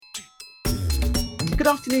Good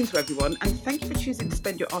afternoon to everyone, and thank you for choosing to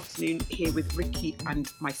spend your afternoon here with Ricky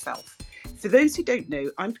and myself. For those who don't know,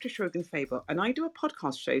 I'm Patricia Ogunfaber, and I do a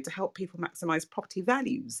podcast show to help people maximise property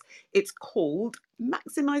values. It's called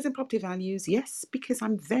Maximising Property Values, yes, because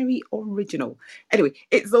I'm very original. Anyway,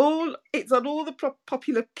 it's on all the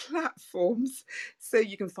popular platforms, so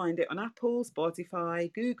you can find it on Apple,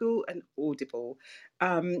 Spotify, Google, and Audible.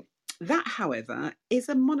 That, however, is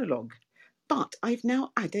a monologue. But I've now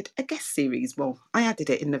added a guest series. Well, I added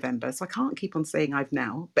it in November, so I can't keep on saying I've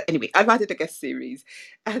now. But anyway, I've added a guest series.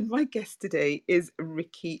 And my guest today is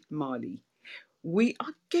Ricky Marley. We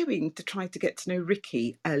are going to try to get to know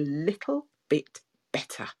Ricky a little bit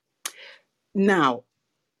better. Now,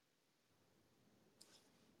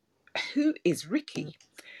 who is Ricky?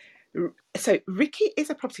 So, Ricky is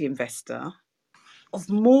a property investor of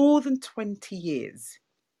more than 20 years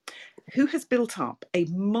who has built up a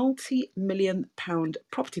multi-million pound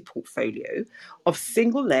property portfolio of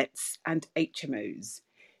single lets and HMOs.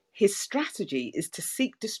 His strategy is to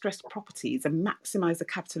seek distressed properties and maximise the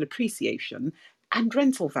capital appreciation and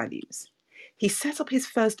rental values. He set up his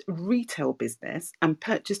first retail business and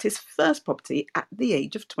purchased his first property at the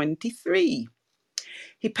age of 23.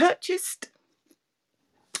 He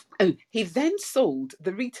then sold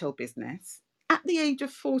the retail business at the age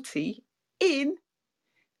of 40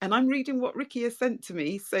 and I'm reading what Ricky has sent to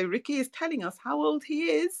me. So Ricky is telling us how old he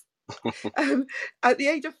is at the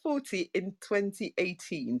age of 40 in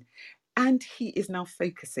 2018. And he is now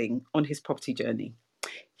focusing on his property journey.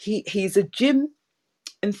 He's a gym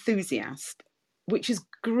enthusiast, which is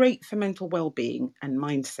great for mental well-being and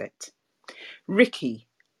mindset. Ricky,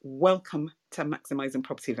 welcome to Maximising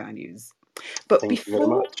Property Values. But Thank you very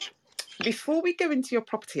much. Before we go into your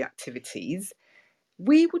property activities,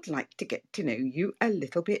 we would like to get to know you a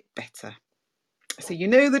little bit better. So you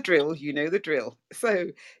know the drill. So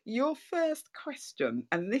your first question,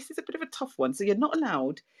 and this is a bit of a tough one, so you're not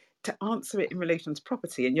allowed to answer it in relation to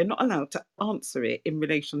property and you're not allowed to answer it in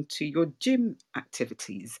relation to your gym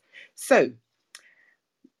activities. So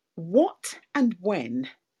what and when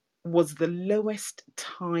was the lowest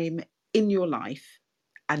time in your life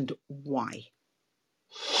and why?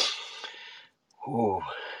 Oh,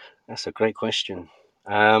 that's a great question.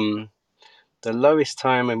 The lowest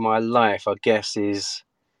time in my life, I guess, is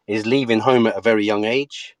leaving home at a very young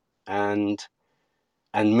age and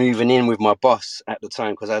moving in with my boss at the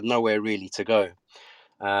time because I had nowhere really to go.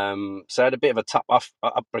 So I had a bit of a tough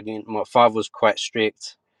upbringing. My father was quite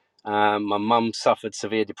strict. My mum suffered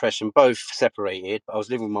severe depression, both separated. But I was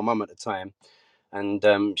living with my mum at the time, and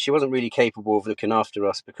she wasn't really capable of looking after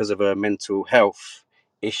us because of her mental health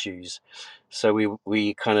issues. So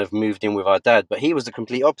we kind of moved in with our dad, but he was the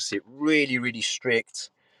complete opposite. Really, really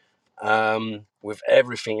strict with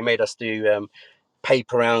everything. He made us do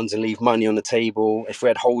paper rounds and leave money on the table. If we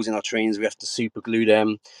had holes in our trains, we have to super glue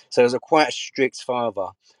them. So it was quite a strict father.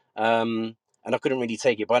 And I couldn't really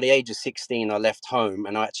take it. By the age of 16, I left home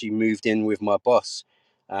and I actually moved in with my boss,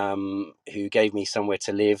 who gave me somewhere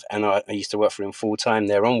to live. And I used to work for him full time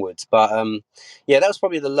there onwards. But yeah, that was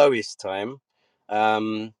probably the lowest time.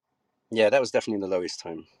 Yeah, that was definitely the lowest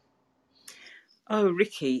time. Oh,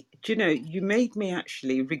 Ricky, do you know, you made me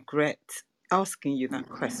actually regret asking you that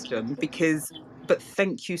question but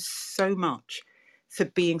thank you so much for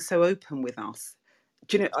being so open with us.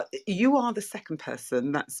 Do you know, you are the second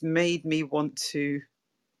person that's made me want to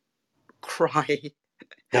cry.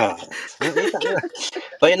 Ah,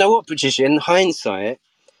 but you know what, Patricia, in hindsight,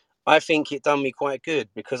 I think it done me quite good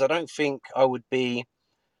because I don't think I would be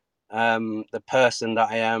the person that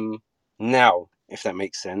I am now, if that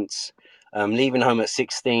makes sense. Leaving home at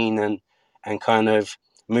 16 and kind of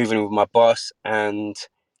moving with my boss and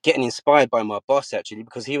getting inspired by my boss actually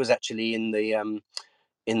because he was actually in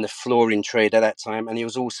the flooring trade at that time and he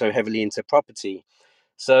was also heavily into property.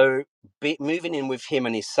 So moving in with him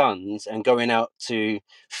and his sons and going out to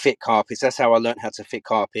fit carpets, that's how I learned how to fit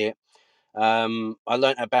carpet. I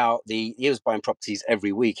learned about he was buying properties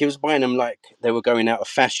every week. He was buying them like they were going out of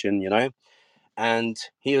fashion, you know. And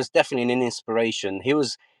he was definitely an inspiration. He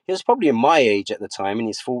was probably in my age at the time, in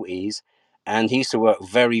his 40s, and he used to work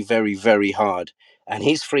very, very, very hard. And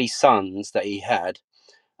his three sons that he had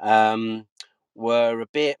were a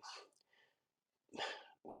bit.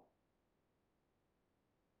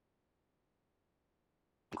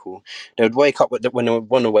 Cool. They would wake up when they would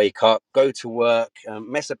want to wake up, go to work,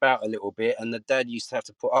 mess about a little bit, and the dad used to have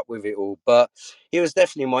to put up with it all. But he was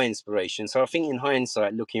definitely my inspiration. So I think, in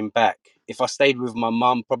hindsight, looking back, if I stayed with my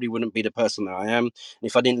mum, probably wouldn't be the person that I am. And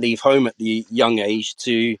if I didn't leave home at the young age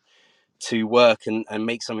to work and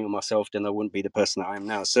make something of myself, then I wouldn't be the person that I am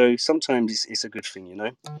now. So sometimes it's a good thing, you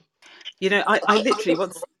know. I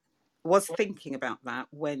literally was thinking about that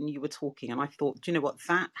when you were talking, and I thought, do you know what,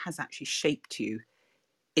 that has actually shaped you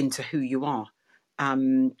into who you are.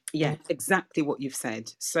 Yeah, exactly what you've said.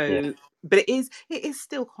 Yeah. So, but it is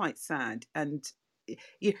still quite sad, and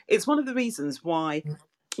it's one of the reasons why,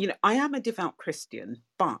 I am a devout Christian,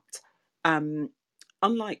 but um,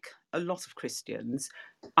 unlike a lot of Christians,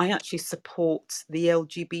 I actually support the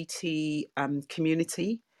LGBT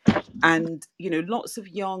community. And lots of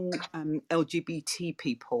young LGBT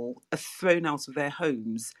people are thrown out of their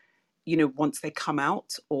homes, once they come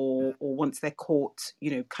out, or once they're caught,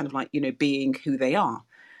 kind of like, being who they are.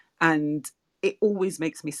 And it always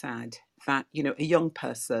makes me sad that, a young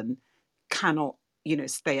person cannot,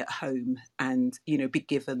 stay at home and, be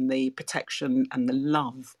given the protection and the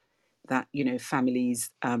love that, families,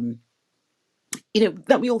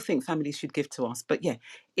 that we all think families should give to us. But yeah,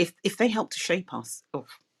 if they help to shape us, oh,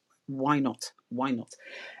 why not? Why not?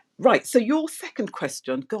 Right. So your second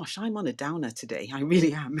question, gosh, I'm on a downer today. I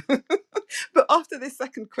really am. But after this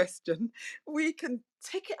second question, we can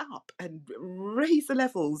take it up and raise the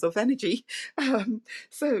levels of energy. Um,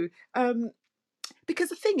 so, um, because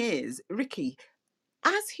the thing is, Ricky,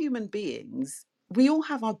 as human beings, we all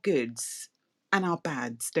have our goods and our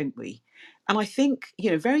bads, don't we? And I think,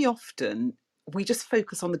 very often we just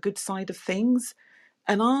focus on the good side of things.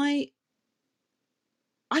 And I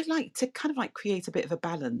like to kind of like create a bit of a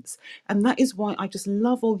balance. And that is why I just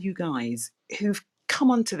love all you guys who've come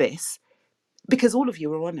onto this, because all of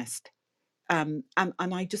you are honest. And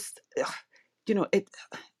I just, it.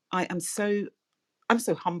 I am so, I'm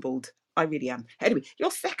so humbled. I really am. Anyway,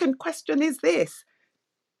 your second question is this: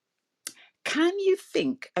 can you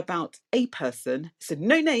think about a person? So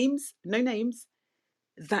no names, no names,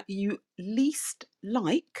 that you least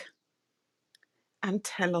like, and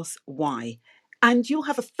tell us why. And you'll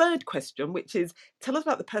have a third question, which is, tell us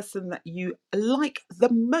about the person that you like the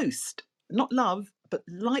most, not love, but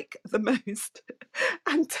like the most,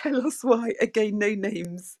 and tell us why. Again, no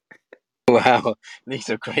names. Wow, these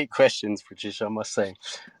are great questions, Patricia, I must say.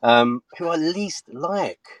 Who I least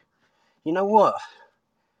like? You know what?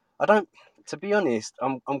 I don't. To be honest,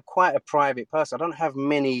 I'm quite a private person. I don't have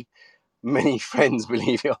many friends,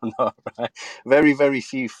 believe it or not. Right? Very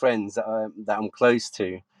few friends that I'm close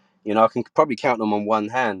to. You know, I can probably count them on one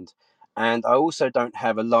hand. And I also don't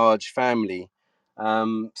have a large family.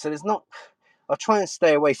 So there's not. I try and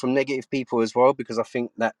stay away from negative people as well, because I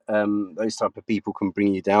think that those type of people can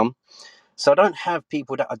bring you down. So I don't have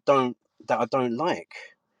people that I don't like.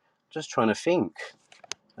 Just trying to think.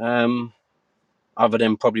 Um, Other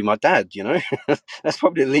than probably my dad, that's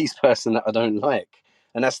probably the least person that I don't like,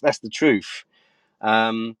 and that's the truth.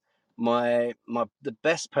 Um, my the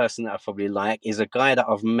best person that I probably like is a guy that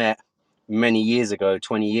I've met many years ago,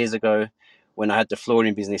 20 years ago, when I had the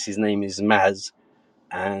flooring business. His name is Maz,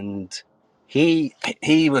 and he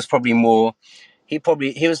he was probably more. He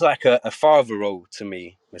was like a father role to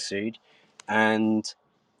me, Masood, and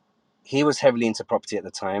he was heavily into property at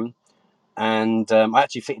the time. And I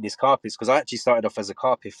actually fitted his carpets, because I actually started off as a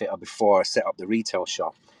carpet fitter before I set up the retail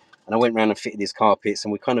shop. And I went around and fitted his carpets,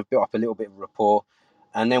 and we kind of built up a little bit of rapport.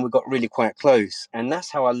 And then we got really quite close. And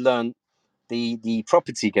that's how I learned the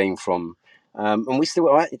property game from. And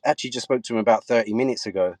I actually just spoke to him about 30 minutes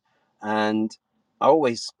ago. And I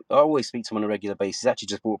always speak to him on a regular basis. He actually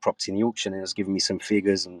just bought a property in the auction and was giving me some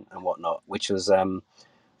figures and whatnot, which was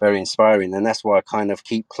very inspiring. And that's why I kind of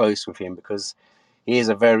keep close with him, because he is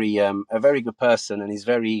a very good person, and he's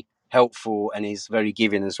very helpful, and he's very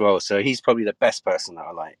giving as well. So he's probably the best person that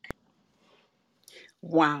I like.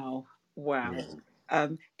 Wow, wow. Yeah.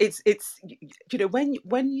 It's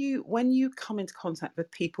when you come into contact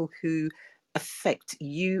with people who affect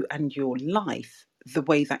you and your life the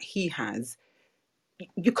way that he has,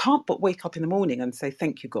 you can't but wake up in the morning and say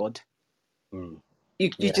thank you, God. Mm.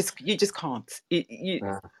 You Yeah. you just can't.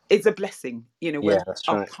 Uh, It's a blessing, yeah, when that's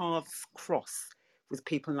our right. paths cross with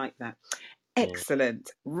people like that. Yeah.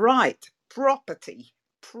 Excellent. Right, property.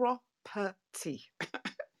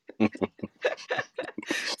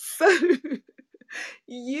 So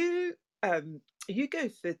you you go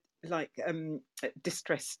for like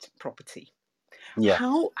distressed property. Yeah.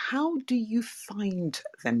 How do you find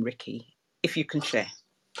them, Ricky? If you can share.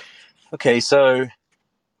 Okay, so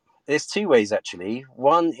there's two ways actually.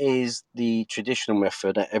 One is the traditional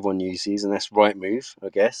method that everyone uses, and that's Rightmove. I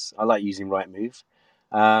guess I like using Rightmove.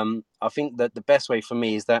 I think that the best way for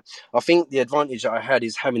me is that I think the advantage that I had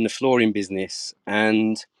is having the flooring business,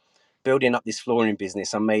 and building up this flooring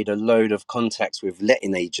business, I made a load of contacts with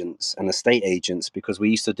letting agents and estate agents, because we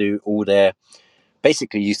used to do all their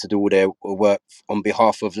work on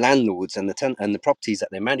behalf of landlords and the properties that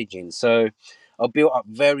they're managing. So I built up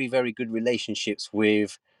very, very good relationships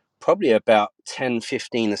with probably about 10,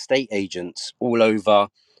 15 estate agents all over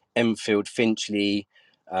Enfield, Finchley,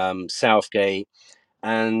 Southgate.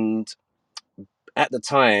 And at the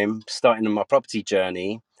time, starting on my property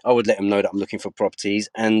journey, I would let them know that I'm looking for properties,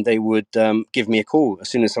 and they would give me a call as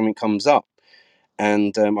soon as something comes up.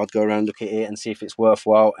 And I'd go around, look at it, and see if it's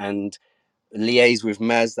worthwhile, and liaise with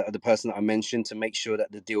Maz, that are the person that I mentioned, to make sure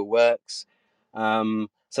that the deal works. So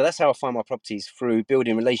that's how I find my properties, through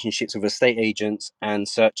building relationships with estate agents and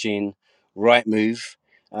searching Rightmove.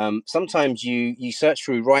 Sometimes you search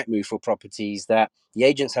through Rightmove for properties that the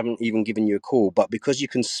agents haven't even given you a call, but because you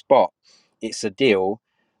can spot it's a deal,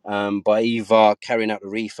 by either carrying out a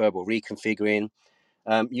refurb or reconfiguring,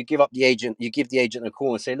 you give the agent a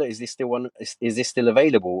call and say, look, is this still is this still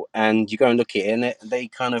available? And you go and look at it, and they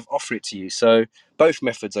kind of offer it to you. So both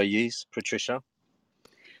methods I use, Patricia.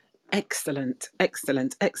 Excellent,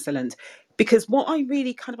 excellent, excellent. Because what I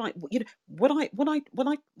really kind of like,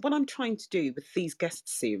 what I'm trying to do with these guest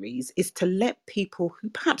series is to let people who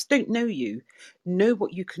perhaps don't know you know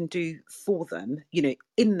what you can do for them,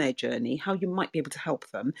 in their journey, how you might be able to help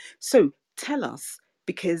them. So tell us,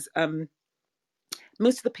 because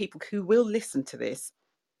most of the people who will listen to this,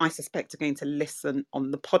 I suspect, are going to listen on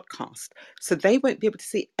the podcast. So they won't be able to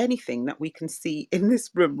see anything that we can see in this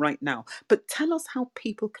room right now. But tell us how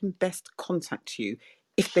people can best contact you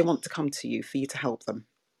if they want to come to you for you to help them.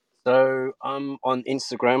 So I'm on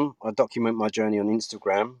Instagram. I document my journey on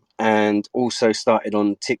Instagram, and also started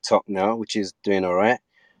on TikTok now, which is doing all right.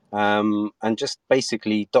 And just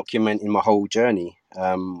basically documenting my whole journey.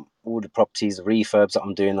 All the properties, the refurbs that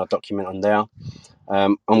I'm doing, I document on there.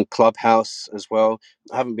 On Clubhouse as well.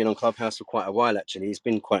 I haven't been on Clubhouse for quite a while, actually. It's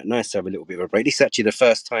been quite nice to have a little bit of a break. This is actually the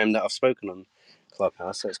first time that I've spoken on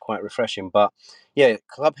Clubhouse, so it's quite refreshing. But yeah,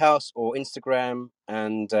 Clubhouse or Instagram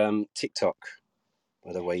and TikTok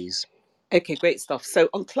are the ways. Okay, great stuff. So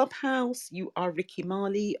on Clubhouse, you are Ricky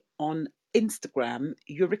Marley. On Instagram,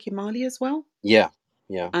 you're Ricky Marley as well, Yeah,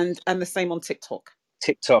 yeah. and the same on TikTok.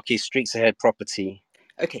 TikTok is Streets Ahead Property.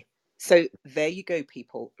 Okay, so there you go,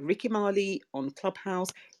 people. Ricky Marley on Clubhouse,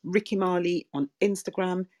 Ricky Marley on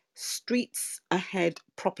Instagram, Streets Ahead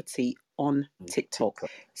Property on TikTok.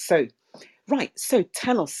 TikTok. So, right, so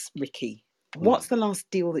tell us, Ricky, Mm. what's the last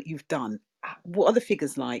deal that you've done? What are the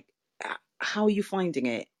figures like? How are you finding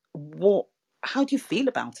it? How do you feel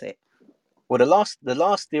about it? Well, the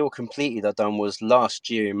last deal completed I done was last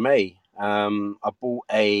year in May. I bought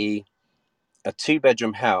a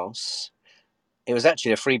 2-bedroom house. It was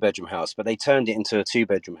actually a 3-bedroom house, but they turned it into a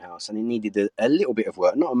 2-bedroom house, and it needed a little bit of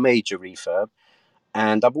work, not a major refurb.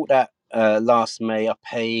 And I bought that last May. I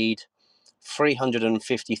paid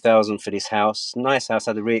 350,000 for this house. Nice house,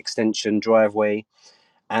 had a re-extension driveway,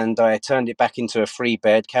 and I turned it back into a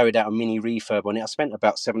 3-bed. Carried out a mini refurb on it. I spent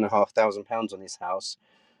about £7,500 on this house.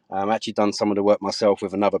 Actually done some of the work myself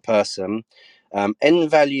with another person. End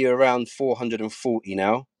value around 440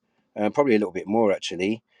 now, probably a little bit more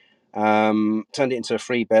actually. Turned it into a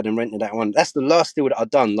 3-bed and rented that one. That's the last deal that I'd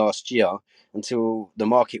done last year, until the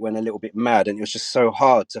market went a little bit mad, and it was just so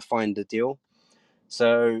hard to find a deal.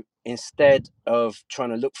 So instead of trying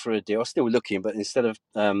to look for a deal, I was still looking, but instead of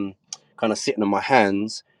kind of sitting on my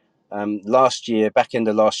hands, back end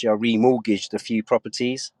of last year, I remortgaged a few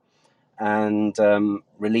properties and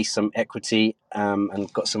released some equity,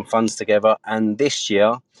 and got some funds together. And this year,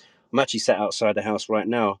 I'm actually sat outside the house right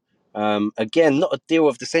now. Again, not a deal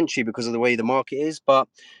of the century because of the way the market is, but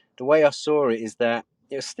the way I saw it is that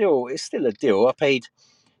it's still a deal.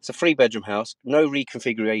 It's a 3-bedroom house, no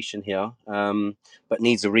reconfiguration here, but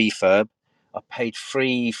needs a refurb. I paid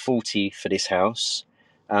 340 for this house.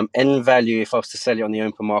 End value, if I was to sell it on the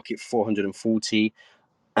open market, 440,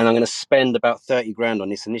 and I'm going to spend about 30 grand on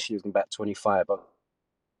this. Initially, it was about 25, but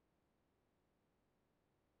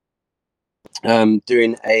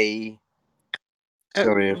doing a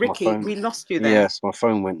sorry, my Ricky, phone. we lost you there. Yes, my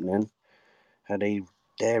phone went then. How they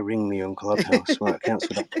dare ring me on Clubhouse? Right,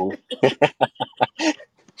 cancel that call.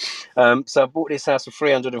 So I bought this house for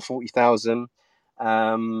 340,000.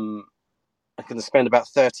 I can spend about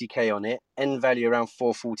 30k on it. End value around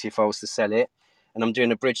 440 if I was to sell it. And I'm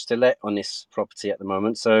doing a bridge to let on this property at the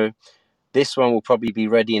moment. So this one will probably be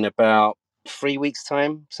ready in about 3 weeks'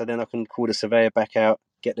 time. So then I can call the surveyor back out,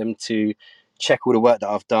 get them to check all the work that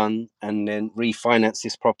I've done, and then refinance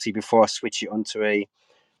this property before I switch it onto a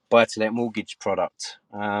buy-to-let mortgage product.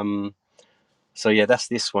 So yeah, that's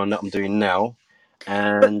this one that I'm doing now.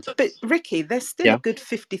 And But Ricky, there's still a yeah, good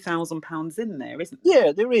 £50,000 in there, isn't there?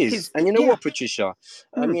 yeah, there is. Because And you know yeah, what, Patricia?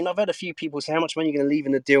 I mm, mean, I've had a few people say, how much money are you going to leave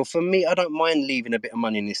in the deal? For me, I don't mind leaving a bit of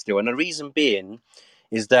money in this deal. And the reason being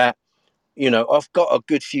is that, I've got a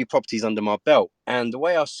good few properties under my belt. And the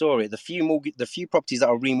way I saw it, the few properties that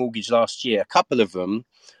I remortgaged last year, a couple of them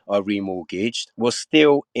I remortgaged was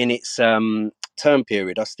still in its term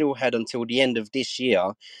period. I still had until the end of this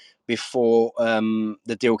year before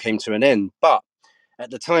the deal came to an end. But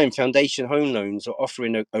at the time, Foundation Home Loans are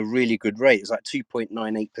offering a really good rate. It's like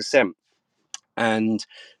 2.98%. And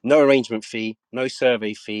no arrangement fee, no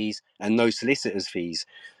survey fees, and no solicitors fees.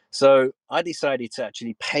 So I decided to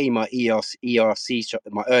actually pay my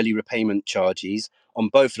my early repayment charges on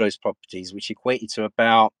both of those properties, which equated to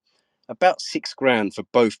about 6 grand for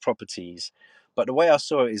both properties. But the way I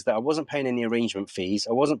saw it is that I wasn't paying any arrangement fees,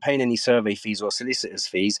 I wasn't paying any survey fees or solicitors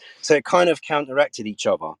fees, so it kind of counteracted each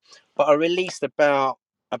other. But I released about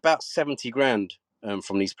 70 grand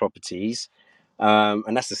from these properties,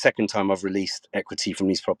 and that's the second time I've released equity from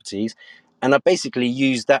these properties. And I basically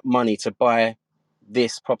used that money to buy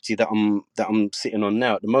this property that I'm sitting on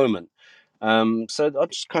now at the moment. So I'm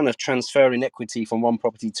just kind of transferring equity from one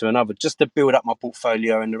property to another just to build up my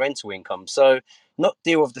portfolio and the rental income. So not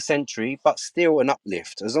deal of the century, but still an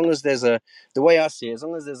uplift. As long as the way I see it, as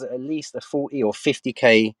long as there's at least a 40 or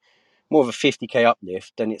 50k, more of a 50k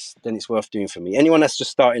uplift, then it's worth doing for me. Anyone that's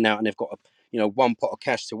just starting out and they've got one pot of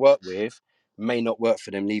cash to work with may not work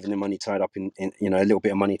for them, leaving the money tied up in a little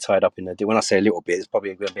bit of money tied up in the deal. When I say a little bit, it's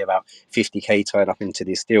probably going to be about 50k tied up into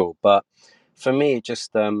this deal. But for me, it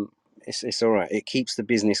just it's all right. It keeps the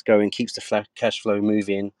business going, keeps the cash flow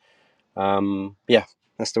moving. Yeah,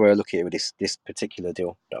 that's the way I look at it with this particular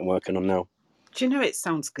deal that I'm working on now. do you know, it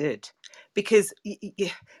sounds good because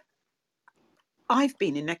I've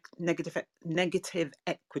been in negative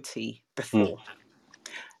equity Mm, before,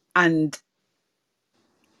 and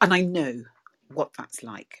I know what that's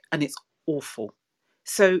like, and it's awful.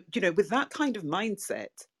 So, with that kind of mindset,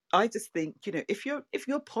 I just think, if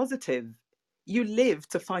you're positive, you live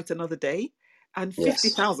to fight another day, and fifty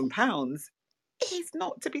yes, thousand pounds is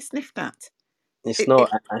not to be sniffed at. it's It,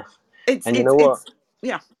 not. it it's And you it's know what? it's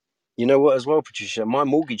yeah. You know what, as well, Patricia? My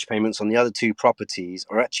mortgage payments on the other two properties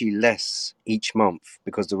are actually less each month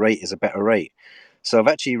because the rate is a better rate. So I've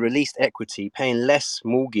actually released equity, paying less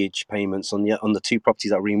mortgage payments on the two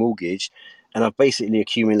properties I remortgaged, and I've basically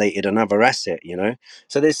accumulated another asset.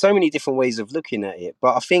 So there's so many different ways of looking at it.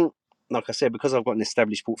 But I think, like I said, because I've got an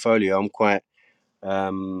established portfolio, I'm quite,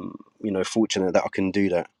 fortunate that I can do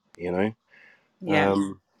that. You know, Yeah,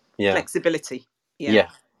 um, yeah, flexibility. Yeah, yeah,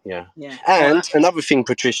 yeah. yeah. Oh, And another thing,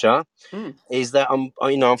 Patricia, mm, is that I'm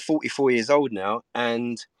 44 years old now,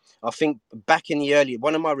 and I think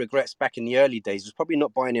one of my regrets back in the early days was probably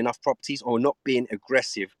not buying enough properties or not being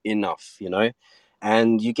aggressive enough.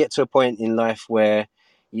 And you get to a point in life where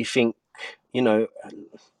you think, you know,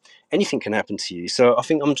 anything can happen to you. So I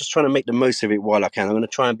think I'm just trying to make the most of it while I can. I'm going to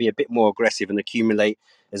try and be a bit more aggressive and accumulate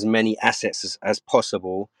as many assets as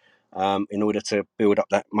possible, in order to build up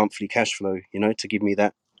that monthly cash flow, to give me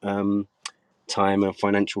that time and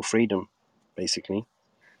financial freedom, basically.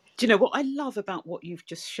 do you know what I love about what you've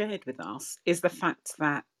just shared with us is the fact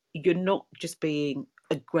that you're not just being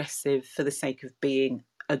aggressive for the sake of being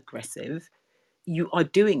aggressive. You are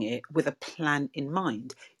doing it with a plan in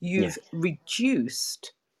mind. Yeah, You've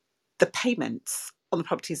reduced the payments on the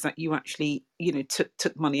properties that you actually,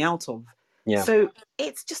 took money out of. yeah, So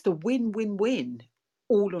it's just a win-win-win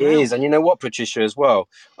all it is. around. And you know what, Patricia, as well,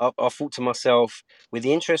 I thought to myself, with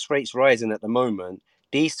the interest rates rising at the moment,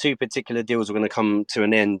 these two particular deals are going to come to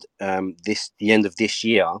an end, the end of this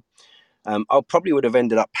year. I probably would have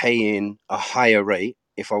ended up paying a higher rate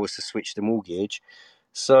if I was to switch the mortgage.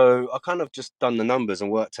 So I kind of just done the numbers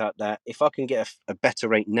and worked out that if I can get a better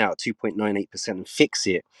rate now at 2.98% and fix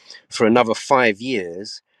it for another 5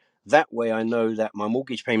 years, that way I know that my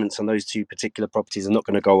mortgage payments on those two particular properties are not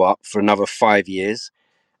going to go up for another 5 years,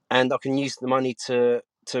 and I can use the money to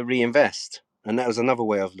reinvest. And that was another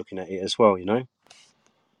way of looking at it as well.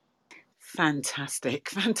 Fantastic,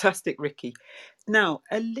 fantastic, Ricky. Now,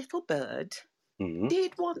 a little bird Mm.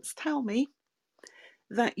 did once tell me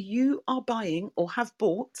that you are buying or have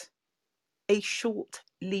bought a short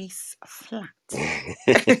lease flat.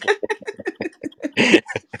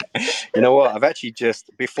 You know what? I've actually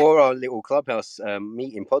just, before our little clubhouse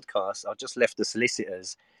meeting podcast, I've just left the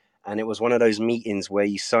solicitors, and it was one of those meetings where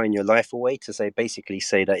you sign your life away to basically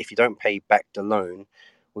say that if you don't pay back the loan,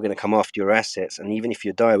 we're going to come after your assets, and even if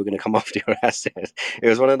you die, we're going to come after your assets. It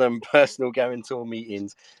was one of them personal guarantor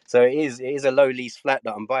meetings. So it is a low lease flat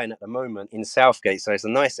that I'm buying at the moment in Southgate, so it's a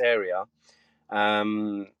nice area.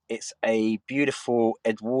 It's a beautiful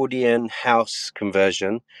Edwardian house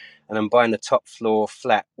conversion, and I'm buying a top floor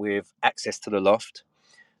flat with access to the loft.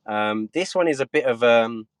 This one is a bit of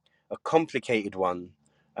a complicated one,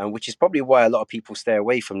 which is probably why a lot of people stay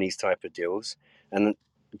away from these type of deals. And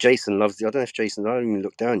Jason loves the. I don't know if Jason. I haven't even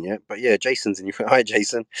looked down yet, but yeah, Jason's in your. Hi,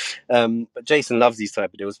 Jason. But Jason loves these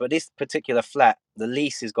type of deals. But this particular flat, the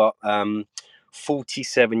lease has got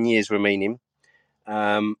 47 years remaining.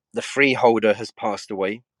 The freeholder has passed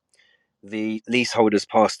away. The leaseholder's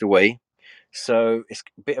passed away. So it's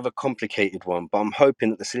a bit of a complicated one, but I'm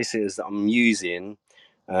hoping that the solicitors that I'm using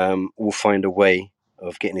will find a way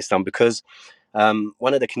of getting this done, because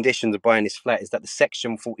one of the conditions of buying this flat is that the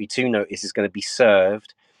Section 42 notice is going to be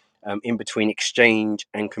served in between exchange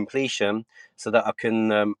and completion, so that I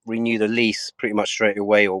can renew the lease pretty much straight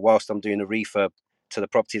away, or whilst I'm doing a refurb to the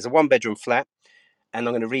property. It's a one-bedroom flat, and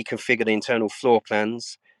I'm going to reconfigure the internal floor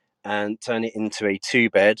plans and turn it into a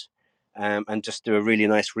two-bed, and just do a really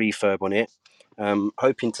nice refurb on it.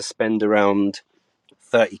 Hoping to spend around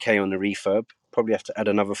 30k on the refurb. Probably have to add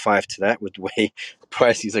another 5 to that with the way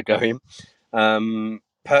prices are going.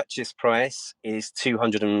 Purchase price is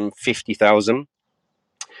 250,000.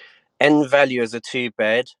 End value as a two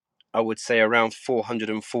bed, I would say around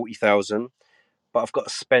 440,000. But I've got to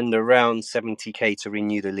spend around 70k to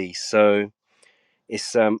renew the lease. So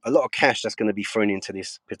it's a lot of cash that's going to be thrown into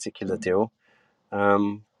this particular deal.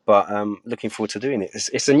 But looking forward to doing it.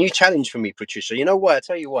 It's a new challenge for me, Patricia. You know why? I'll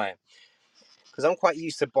tell you why. Because I'm quite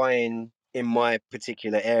used to buying in my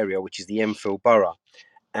particular area, which is the Enfield Borough.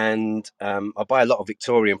 And I buy a lot of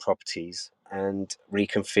Victorian properties and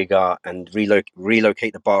reconfigure and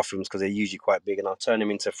relocate the bathrooms, because they're usually quite big, and I'll turn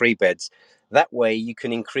them into three beds. That way you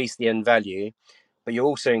can increase the end value, but you're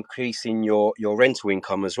also increasing your rental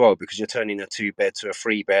income as well, because you're turning a two bed to a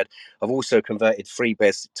three bed. I've also converted three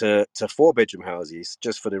beds to four bedroom houses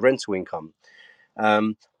just for the rental income.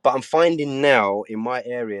 But I'm finding now in my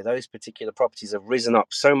area, those particular properties have risen up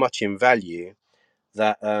so much in value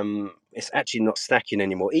that it's actually not stacking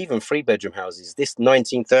anymore. Even three bedroom houses, this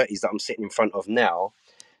 1930s that I'm sitting in front of now,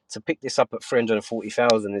 to pick this up at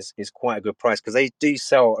 340,000 is quite a good price, because they do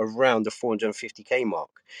sell around the 450k mark.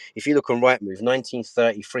 If you look on Rightmove,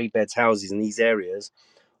 1930 three beds houses in these areas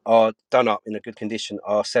are done up in a good condition,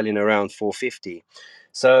 are selling around 450.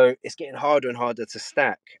 So it's getting harder and harder to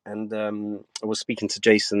stack. And I was speaking to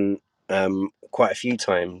Jason quite a few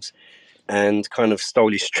times, and kind of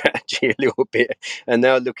stole his strategy a little bit, and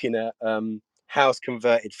now looking at house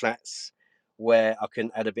converted flats where I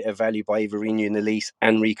can add a bit of value by either renewing the lease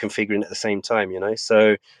and reconfiguring at the same time,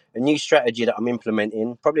 so a new strategy that I'm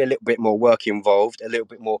implementing, probably a little bit more work involved, a little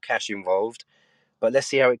bit more cash involved, but let's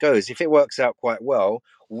see how it goes. If it works out quite well,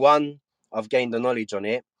 one, I've gained the knowledge on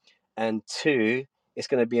it, and two, it's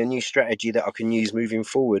going to be a new strategy that I can use moving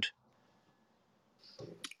forward.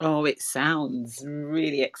 Oh, it sounds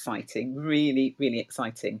really exciting, really, really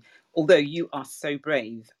exciting. Although you are so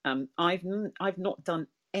brave. I've not done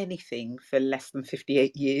anything for less than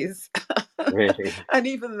 58 years. Really? And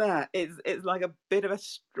even that is it's like a bit of a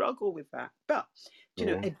struggle with that. But do you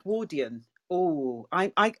know, Yeah. Edwardian, oh,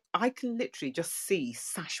 I can literally just see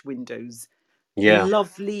sash windows, Yeah.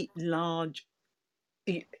 lovely, large,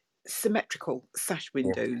 symmetrical sash Yeah.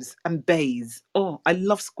 windows and bays. Oh, I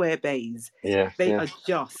love square bays. Yeah. They Yeah. are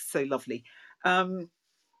just so lovely. Um,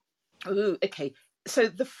 ooh, okay. So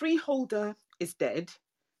the freeholder is dead.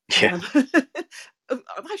 Yeah. Um,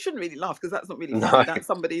 I shouldn't really laugh because that's not really funny. No. That's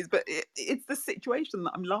somebody's, but it's the situation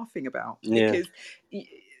that I'm laughing about Yeah. because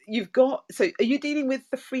you've got. So, are you dealing with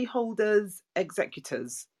the freeholders'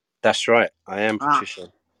 executors? That's right. I am, Ah,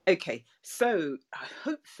 Patricia. okay. So,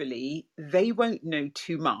 hopefully, they won't know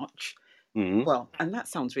too much. Mm. Well, and that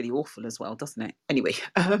sounds really awful as well, doesn't it? Anyway,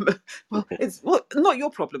 well, not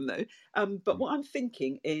your problem though. But what I'm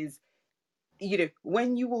thinking is,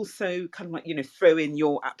 when you also kind of like, throw in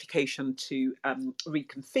your application to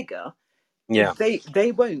reconfigure, Yeah.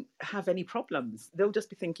 they won't have any problems. They'll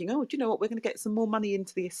just be thinking, oh, do you know what? We're going to get some more money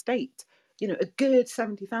into the estate. A good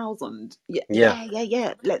 70,000. Yeah, Yeah. yeah, yeah,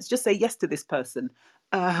 yeah. Let's just say yes to this person,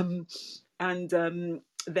 and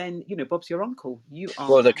then Bob's your uncle. You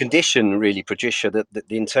Well, are. the condition really, Patricia, that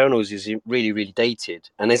the internals is really, really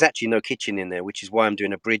dated, and there's actually no kitchen in there, which is why I'm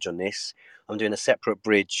doing a bridge on this. I'm doing a separate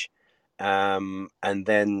bridge, and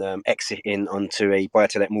then exiting onto a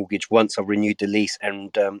buy-to-let mortgage once I've renewed the lease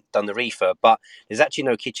and done the refurb. But there's actually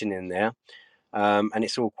no kitchen in there. And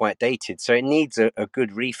it's all quite dated. So it needs a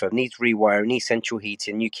good refurb, needs rewiring, needs central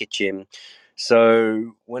heating, new kitchen.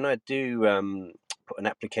 So when I do put an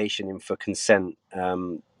application in for consent,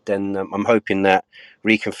 then I'm hoping that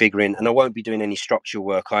reconfiguring, and I won't be doing any structural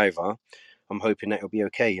work either. I'm hoping that it'll be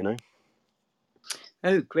okay, you know.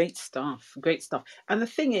 Oh, great stuff. Great stuff. And the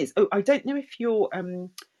thing is, oh, I don't know if your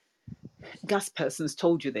gas person's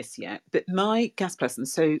told you this yet, but my gas person,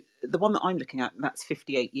 so the one that I'm looking at, that's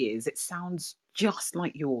 58 years, it sounds just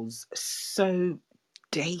like yours. So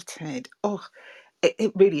dated. Oh,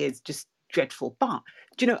 it really is just dreadful. But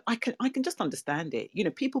do you know, I can just understand it. You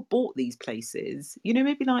know, people bought these places, you know,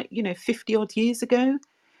 maybe like, you know, 50 odd years ago,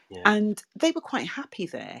 Yeah, and they were quite happy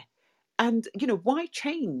there. And, you know, why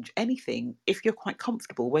change anything if you're quite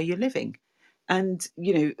comfortable where you're living? And,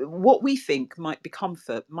 you know, what we think might be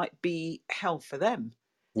comfort might be hell for them.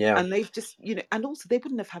 yeah, And they've just, you know, and also they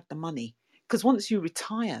wouldn't have had the money, because once you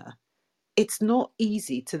retire, it's not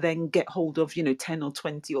easy to then get hold of, you know, 10 or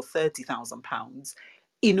 20 or 30,000 pounds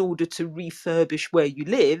in order to refurbish where you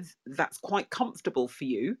live that's quite comfortable for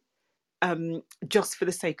you, just for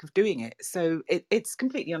the sake of doing it. So it's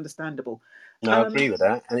completely understandable. no, I um agree with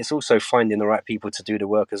that. And it's also finding the right people to do the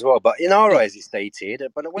work as well. But in our yeah, eyes, it's dated.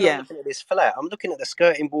 But when I'm yeah. looking at this flat, I'm looking at the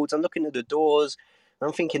skirting boards, I'm looking at the doors, and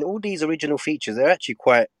I'm thinking all these original features, they're actually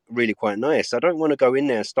really quite nice. I don't want to go in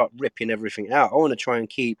there and start ripping everything out. I want to try and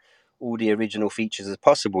keep all the original features as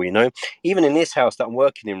possible, you know? Even in this house that I'm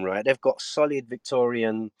working in, right, they've got solid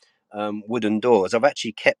Victorian wooden doors. I've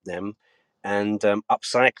actually kept them and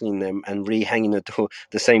upcycling them and rehanging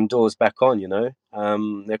the same doors back on, you know?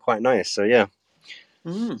 They're quite nice. So, yeah.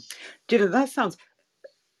 Mm. Do you know, that sounds,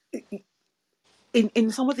 in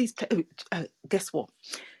some of these guess what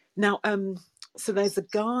now, so there's a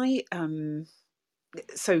guy,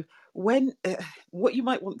 so when what you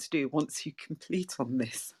might want to do once you complete on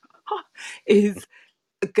this is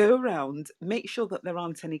go around, make sure that there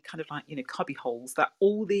aren't any kind of like, you know, cubby holes, that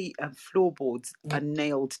all the floorboards are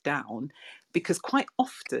nailed down, because quite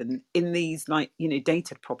often in these, like, you know,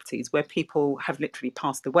 dated properties where people have literally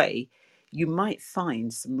passed away, you might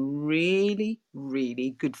find some really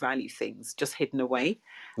really good value things just hidden away.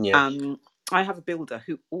 Yeah. um I have a builder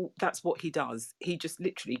who, that's what he does. He just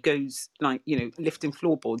literally goes, like, you know, lifting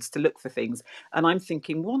floorboards to look for things. And I'm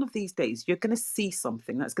thinking, one of these days you're going to see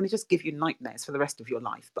something that's going to just give you nightmares for the rest of your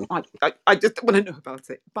life. But I just don't want to know about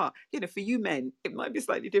it. But, you know, for you men, it might be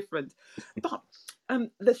slightly different. But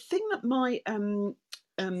the thing that my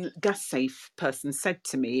gas safe person said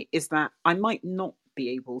to me is that I might not be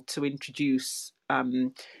able to introduce,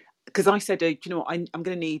 because I said, you know what, I'm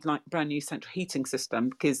going to need like brand new central heating system,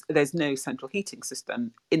 because there's no central heating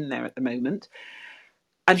system in there at the moment.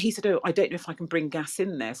 And he said, oh, I don't know if I can bring gas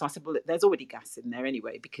in there. So I said, well, there's already gas in there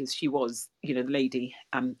anyway, because she was, you know, the lady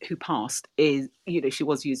who passed is, you know, she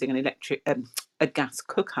was using an electric, a gas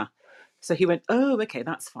cooker. So he went, oh, okay,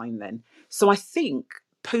 that's fine then. So I think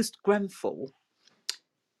post Grenfell,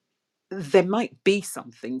 there might be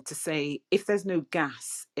something to say, if there's no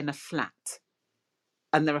gas in a flat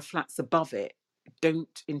and there are flats above it,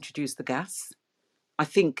 don't introduce the gas. I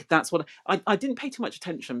think that's what I didn't pay too much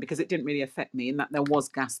attention, because it didn't really affect me in that there was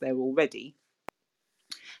gas there already.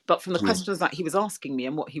 But from the Yeah. questions that he was asking me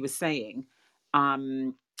and what he was saying,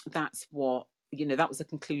 that's what, you know, that was the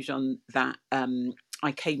conclusion that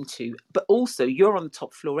I came to. But also, you're on the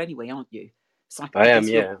top floor anyway, aren't you? So I am,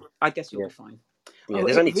 you'll, yeah. I guess you'll Yeah. be fine. Yeah. Oh,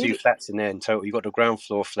 There's it only two really. flats in there in total. You've got the ground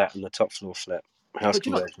floor flat and the top floor flat. House But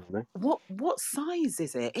you know conversion, you know? what size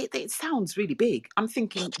is it? It sounds really big. I'm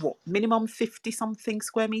thinking, what, minimum 50 something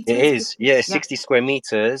square It meters? is, yeah, Yeah. 60 square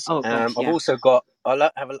meters. Oh gosh, I've yeah. also got,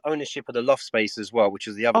 have an ownership of the loft space as well, which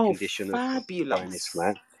is the other Oh, condition of buying this fabulous.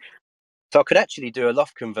 flat. So I could actually do a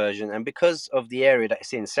loft conversion, and because of the area that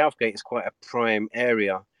it's in, Southgate is quite a prime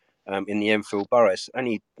area in the Enfield borough. It's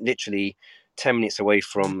only literally 10 minutes away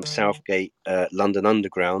from Southgate, London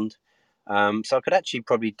Underground. So I could actually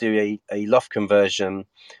probably do a loft conversion,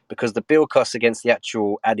 because the bill cost against the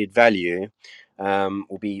actual added value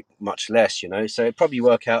will be much less, you know. So it'd probably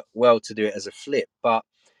work out well to do it as a flip, but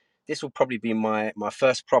this will probably be my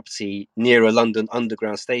first property near a London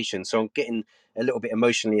Underground station. So I'm getting a little bit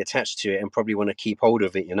emotionally attached to it and probably want to keep hold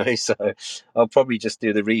of it, you know. So I'll probably just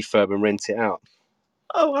do the refurb and rent it out.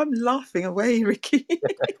 Oh, I'm laughing away, Ricky.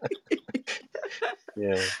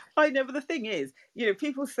 Yeah, I know, but the thing is, you know,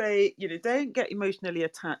 people say, you know, don't get emotionally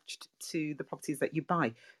attached to the properties that you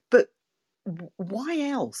buy. But why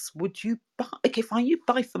else would you buy? Okay, fine, you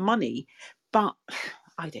buy for money, but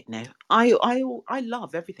I don't know. I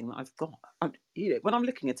love everything that I've got. You know, when I'm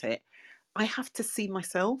looking at it, I have to see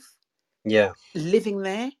myself yeah. living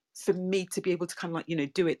there for me to be able to kind of like, you know,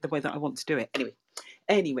 do it the way that I want to do it.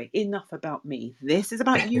 Anyway, enough about me. This is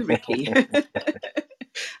about you, Ricky.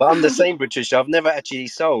 But I'm the same, Patricia. I've never actually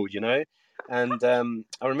sold, you know. And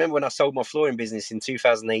I remember when I sold my flooring business in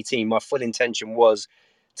 2018, my full intention was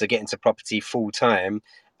to get into property full time.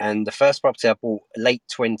 And the first property I bought late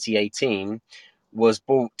 2018 was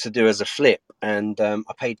bought to do as a flip, and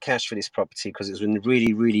I paid cash for this property because it was in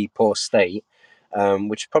really, really poor state,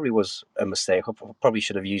 which probably was a mistake. I probably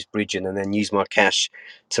should have used bridging and then used my cash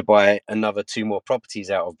to buy another two more properties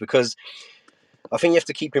out of. Because I think you have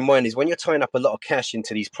to keep in mind is when you're tying up a lot of cash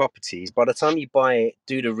into these properties, by the time you buy it,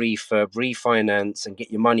 do the refurb, refinance, and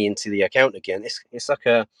get your money into the account again, it's like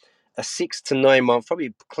a 6 to 9 month,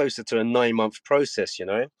 probably closer to a 9 month process, you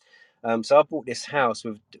know. So I bought this house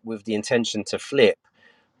with the intention to flip,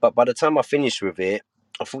 but by the time I finished with it,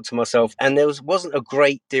 I thought to myself, and wasn't a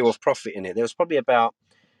great deal of profit in it. There was probably about,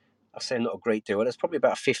 I say not a great deal, there's probably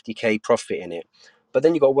about 50k profit in it. But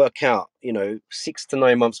then you got to work out, 6 to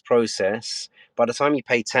 9 months process. By the time you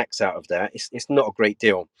pay tax out of that, it's not a great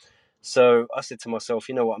deal. So I said to myself,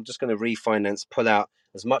 you know what, I'm just going to refinance, pull out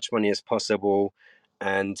as much money as possible,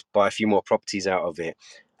 and buy a few more properties out of it.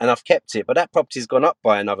 And I've kept it, but that property's gone up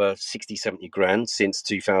by another 60, 70 grand since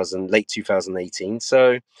late 2018.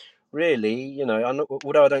 So really,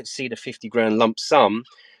 although I don't see the 50 grand lump sum,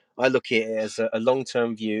 I look at it as a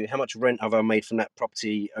long-term view. How much rent have I made from that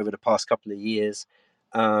property over the past couple of years?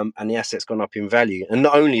 And the asset's gone up in value. And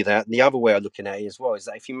not only that, the other way of looking at it as well is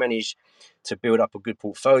that if you manage to build up a good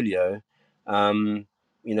portfolio,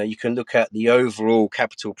 you can look at the overall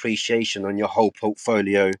capital appreciation on your whole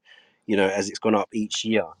portfolio, as it's gone up each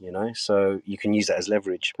year, so you can use that as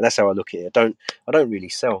leverage. But that's how I look at it. I don't really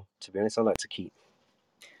sell, to be honest. I like to keep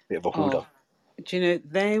a bit of a hoarder. Oh, do you know,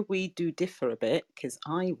 there we do differ a bit because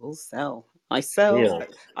I will sell. I sell, Yeah,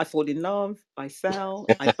 I fall in love, I sell,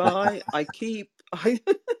 I buy, I keep. I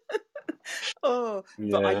oh,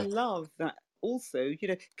 but I yeah, love that also,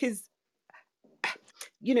 because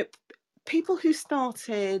you know, people who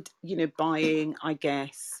started, buying, I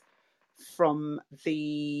guess, from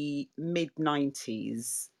the mid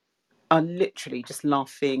 90s are literally just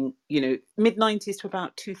laughing, mid 90s to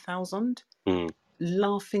about 2000, mm,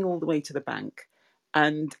 laughing all the way to the bank.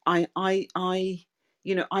 And I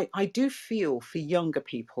do feel for younger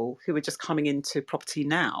people who are just coming into property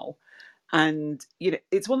now. And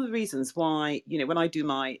it's one of the reasons why when I do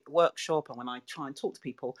my workshop and when I try and talk to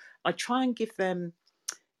people, I try and give them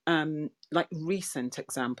like recent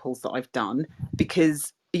examples that I've done,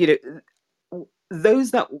 because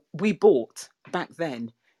those that we bought back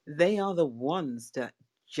then, they are the ones that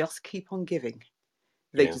just keep on giving.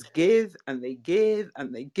 They yeah. just give and they give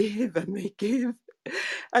and they give and they give.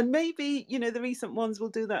 And maybe, the recent ones will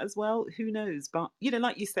do that as well. Who knows? But,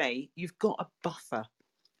 like you say, you've got a buffer.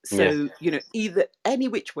 Yeah. So, either any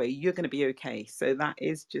which way, you're going to be okay. So that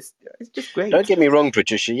is it's just Don't great. get me wrong,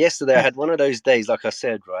 Patricia. Yesterday I had one of those days, like I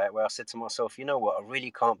said, right, where I said to myself, you know what, I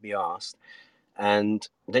really can't be asked. And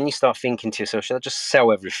then you start thinking to yourself, should I just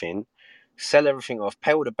sell everything off,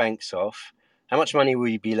 pay all the banks off? How much money will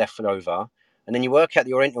you be left over? And then you work out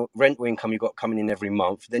your rental income you've got coming in every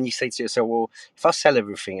month. Then you say to yourself, well, if I sell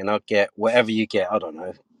everything and I get whatever you get, I don't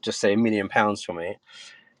know, just say £1 million from it,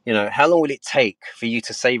 how long will it take for you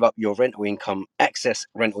to save up your rental income, excess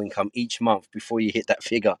rental income each month before you hit that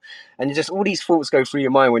figure? And you just all these thoughts go through your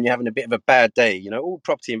mind when you're having a bit of a bad day. All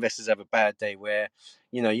property investors have a bad day where,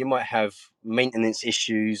 you might have maintenance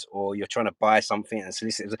issues, or you're trying to buy something and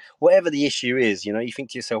solicitors, whatever the issue is, you think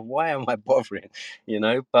to yourself, why am I bothering?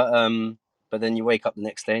 But then you wake up the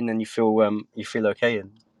next day and then you feel okay,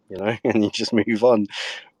 and and you just move on.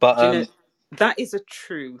 But Do you know, that is a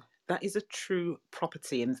true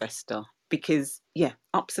property investor, because yeah,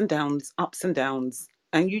 ups and downs,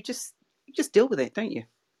 and you just deal with it, don't you?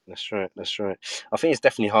 that's right, that's right. I think it's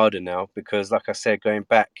definitely harder now because, like I said, going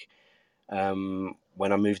back,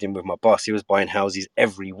 when I moved in with my boss, he was buying houses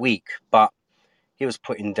every week, but he was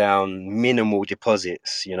putting down minimal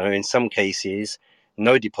deposits, in some cases,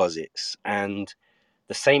 no deposits. And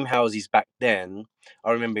the same houses back then,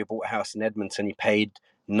 I remember he bought a house in Edmonton. He paid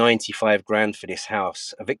 95 grand for this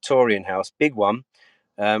house, a Victorian house, big one,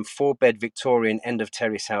 4-bed Victorian end of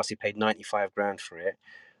terrace house. He paid 95 grand for it.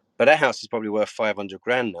 But that house is probably worth 500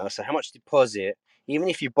 grand now. So how much deposit, even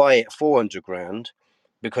if you buy it 400 grand,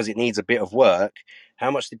 because it needs a bit of work,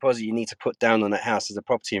 how much deposit you need to put down on that house as a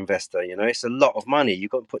property investor? It's a lot of money.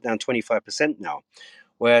 You've got to put down 25% now.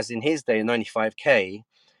 Whereas in his day, 95k,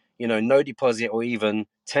 no deposit or even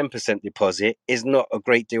 10% deposit is not a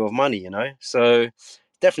great deal of money. So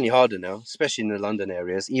definitely harder now, especially in the London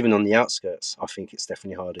areas, even on the outskirts. I think it's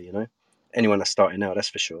definitely harder. Anyone that's starting out, that's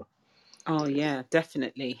for sure. Oh yeah,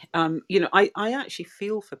 definitely. I actually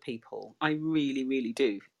feel for people. I really, really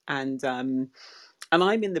do. And I'm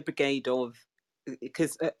in the brigade of,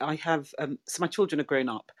 because I have so my children are grown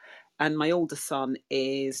up, and my older son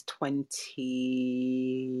is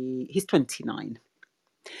 20. He's 29,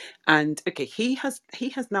 And okay, he has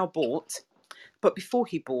now bought, but before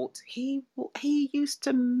he bought, he used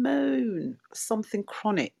to moan something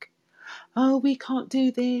chronic. Oh, we can't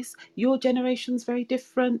do this. Your generation's very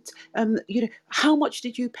different. How much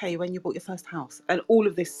did you pay when you bought your first house? And all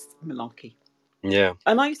of this malarkey. Yeah.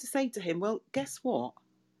 And I used to say to him, well, guess what?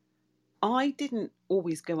 I didn't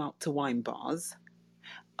always go out to wine bars.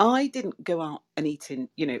 I didn't go out and eat in,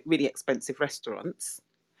 really expensive restaurants.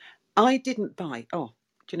 I didn't buy. Oh,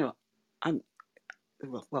 do you know what? I'm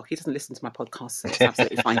well. He doesn't listen to my podcast, so it's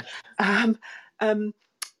absolutely fine. Um, um,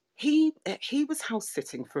 he was house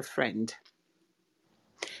sitting for a friend.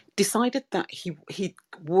 Decided that he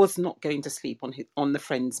was not going to sleep on the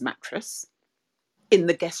friend's mattress in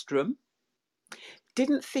the guest room.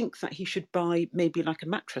 Didn't think that he should buy maybe like a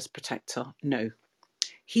mattress protector. No,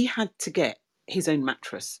 he had to get his own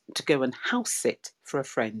mattress to go and house sit for a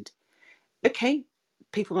friend. Okay,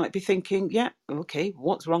 people might be thinking, yeah, okay,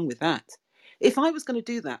 what's wrong with that? If I was going to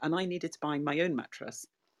do that and I needed to buy my own mattress,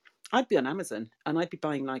 I'd be on Amazon and I'd be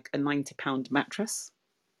buying like a £90 mattress.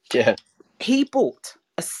 Yeah. He bought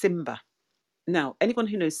a Simba. Now, anyone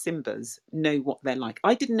who knows Simbas know what they're like.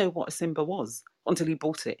 I didn't know what a Simba was until he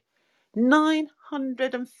bought it.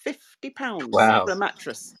 £950 Wow. for a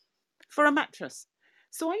mattress. For a mattress.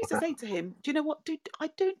 So I used to say to him, do you know what, dude? I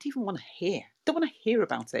don't even want to hear. Don't want to hear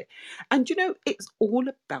about it. And it's all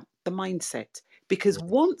about the mindset. Because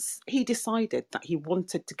once he decided that he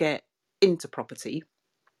wanted to get into property,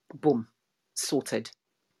 boom, sorted.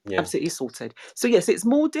 Yeah. Absolutely sorted. So yes, it's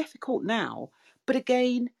more difficult now. But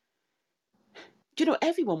again,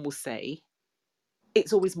 everyone will say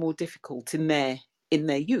it's always more difficult in their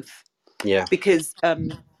youth. Yeah. Because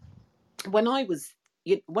when I was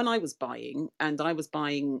buying, and I was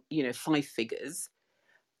buying, five figures,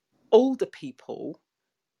 older people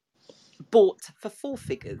bought for four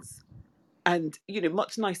figures, and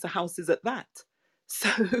much nicer houses at that. So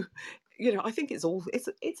I think it's all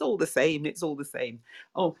the same. It's all the same.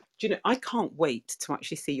 Oh, I can't wait to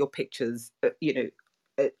actually see your pictures,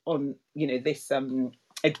 on this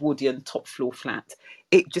Edwardian top floor flat.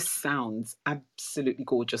 It just sounds absolutely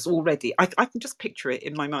gorgeous already. I can just picture it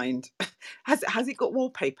in my mind. Has it got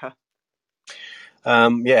wallpaper?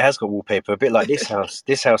 Yeah, it has got wallpaper, a bit like this house.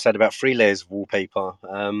 This house had about 3 layers of wallpaper.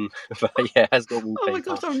 But yeah, it has got Oh my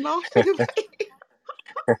gosh, wallpaper. I'm laughing away.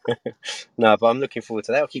 No, but I'm looking forward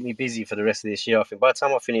to that. It'll keep me busy for the rest of this year. I think by the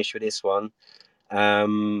time I finish with this one,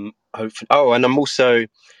 hopefully. Oh, and I'm also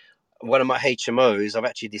one of my HMOs. I've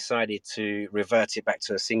actually decided to revert it back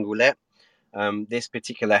to a single let. This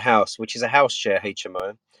particular house, which is a house share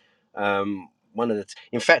HMO,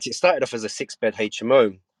 in fact, it started off as a 6-bed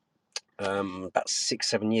HMO about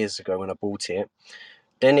 6-7 years ago when I bought it.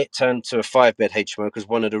 Then it turned to a 5-bed HMO because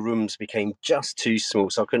one of the rooms became just too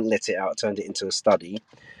small, so I couldn't let it out. I turned it into a study,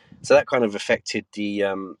 so that kind of affected the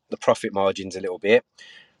profit margins a little bit.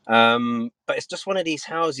 But it's just one of these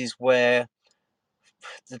houses where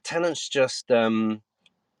the tenants just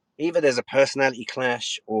either there's a personality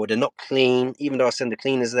clash or they're not clean. Even though I send the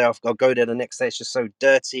cleaners there, I'll go there the next day. It's just so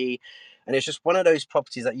dirty, and it's just one of those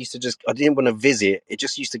properties that used to I didn't want to visit. It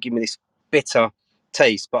just used to give me this bitter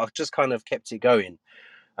taste, but I just kind of kept it going.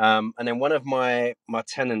 And then one of my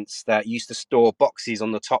tenants that used to store boxes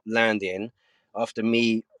on the top landing, after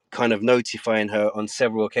me kind of notifying her on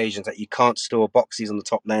several occasions that you can't store boxes on the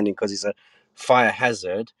top landing because it's a fire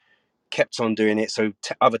hazard, kept on doing it. So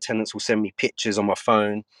other tenants will send me pictures on my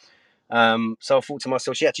phone. So I thought to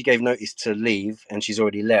myself, she actually gave notice to leave and she's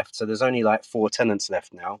already left. So there's only like 4 tenants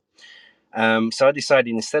left now. So I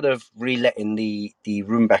decided instead of reletting the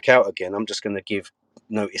room back out again, I'm just going to give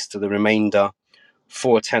notice to the remainder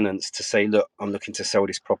 4 tenants to say, look, I'm looking to sell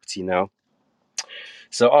this property now.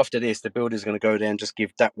 So after this, the builder's going to go there and just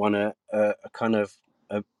give that one a kind of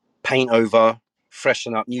a paint over,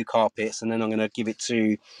 freshen up, new carpets, and then I'm going to give it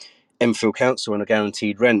to Enfield Council on a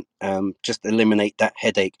guaranteed rent. Just eliminate that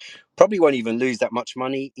headache. Probably won't even lose that much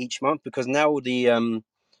money each month because now the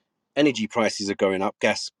energy prices are going up,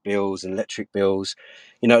 gas bills and electric bills.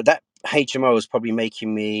 That HMO is probably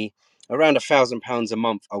making me around £1,000 a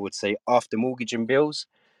month, I would say, after mortgage and bills.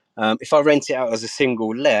 If I rent it out as a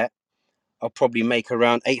single let, I'll probably make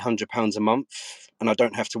around £800 a month, and I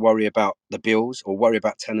don't have to worry about the bills or worry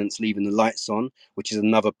about tenants leaving the lights on, which is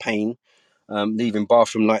another pain. Leaving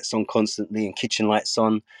bathroom lights on constantly and kitchen lights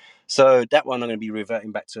on. So that one I'm going to be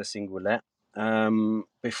reverting back to a single let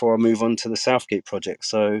before I move on to the Southgate project.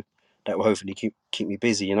 So that will hopefully keep me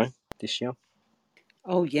busy, this year.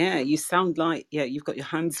 Oh yeah, you sound like, yeah, you've got your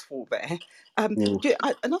hands full there. Yeah.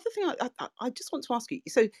 Another thing I just want to ask you.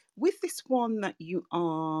 So with this one that you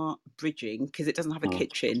are bridging, because it doesn't have a Mm.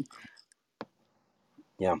 kitchen,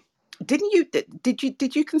 Yeah. Did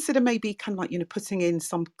you consider maybe kind of like, putting in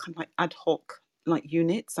some kind of like ad hoc like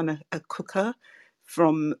units and a cooker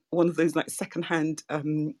from one of those like secondhand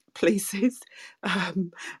places,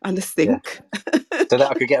 and a Yeah. sink? So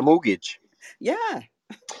that I could get a mortgage. Yeah.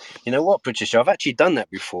 You know what, Patricia? I've actually done that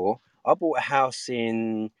before. I bought a house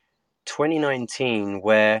in 2019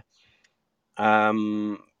 where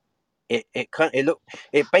um, it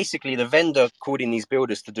basically, the vendor called in these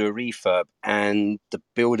builders to do a refurb, and the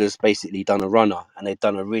builders basically done a runner, and they'd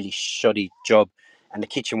done a really shoddy job, and the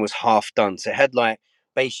kitchen was half done. So it had like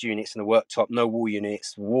base units and the worktop, no wall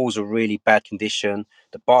units. The walls were really bad condition.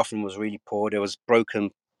 The bathroom was really poor. There was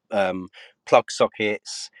broken plug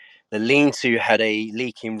sockets. The lean-to had a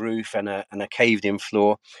leaking roof and a caved-in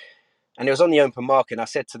floor, and it was on the open market. And I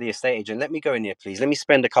said to the estate agent, "Let me go in here, please. Let me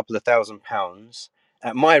spend a couple of £1,000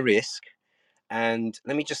 at my risk, and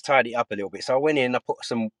let me just tidy it up a little bit." So I went in, I put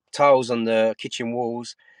some tiles on the kitchen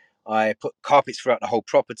walls, I put carpets throughout the whole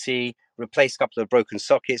property, replaced a couple of broken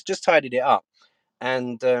sockets, just tidied it up,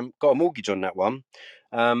 and got a mortgage on that one.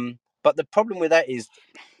 But the problem with that is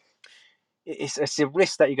it's a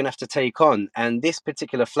risk that you're going to have to take on. And this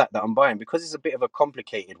particular flat that I'm buying, because it's a bit of a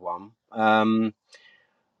complicated one, I'm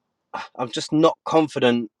just not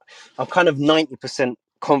confident. I'm kind of 90%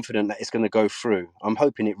 confident that it's going to go through. I'm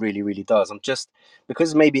hoping it really, really does. I'm just,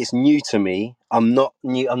 because maybe it's new to me, I'm not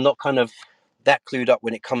new. I'm not kind of that clued up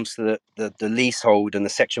when it comes to the leasehold and the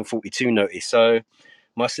Section 42 notice. So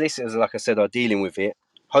my solicitors, like I said, are dealing with it,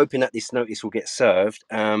 hoping that this notice will get served.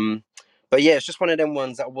 But yeah, it's just one of them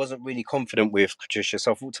ones that I wasn't really confident with, Patricia.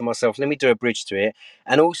 So I thought to myself, let me do a bridge to it.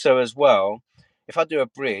 And also as well, if I do a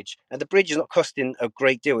bridge, and the bridge is not costing a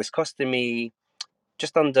great deal, it's costing me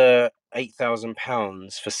just under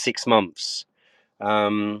 £8,000 for 6 months.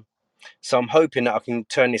 Um, so I'm hoping that I can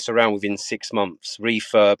turn this around within 6 months,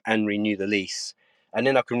 refurb and renew the lease, and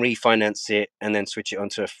then I can refinance it and then switch it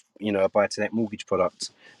onto a buy-to-let mortgage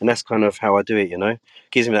product. And that's kind of how I do it.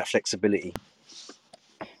 Gives me that flexibility.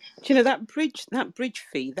 Do you know that bridge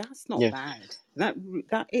fee? That's not Yeah, bad.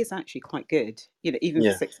 That is actually quite good. Even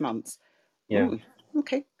for yeah, 6 months. yeah, Mm,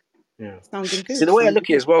 okay, yeah. sounding See, good. the way I Sounding look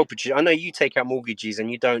at it good. as well, Patricia, I know you take out mortgages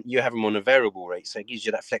and you have them on a variable rate, so it gives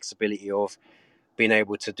you that flexibility of being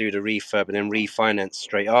able to do the refurb and then refinance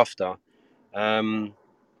straight after. Um,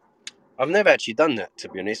 I've never actually done that, to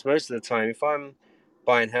be honest. Most of the time, if I'm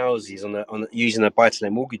buying houses on using a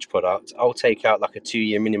buy-to-let mortgage product, I'll take out like a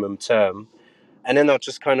 2-year minimum term, and then I'll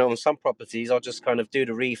just kind of, on some properties, I'll just kind of do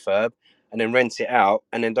the refurb and then rent it out,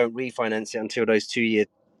 and then don't refinance it until those 2-year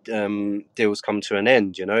deals come to an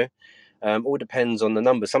end. All depends on the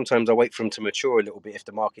number. Sometimes I wait for them to mature a little bit if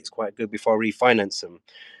the market's quite good before I refinance them.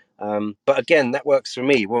 But again, that works for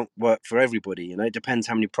me. It won't work for everybody. It depends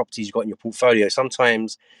how many properties you've got in your portfolio.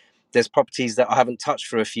 Sometimes there's properties that I haven't touched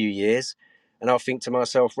for a few years, and I'll think to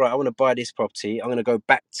myself, right, I want to buy this property. I'm going to go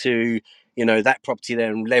back to that property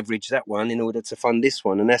there and leverage that one in order to fund this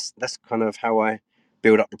one, and that's kind of how I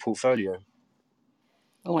build up the portfolio.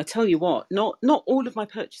 Oh, I tell you what, not all of my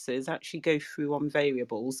purchases actually go through on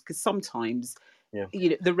variables, because sometimes Yeah,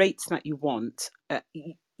 the rates that you want,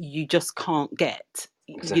 you just can't get.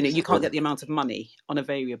 You exactly. can't get the amount of money on a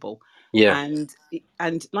variable. Yeah.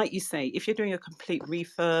 And like you say, if you're doing a complete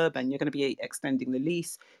refurb and you're going to be extending the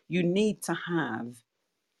lease, you need to have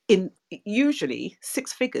in usually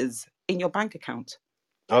six figures in your bank account.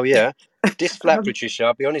 Oh yeah. This flat, Um, Patricia,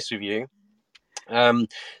 I'll be honest with you. Um,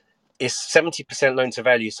 it's 70% loan to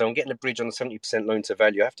value, so I'm getting a bridge on the 70% loan to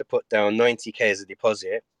value. I have to put down 90k as a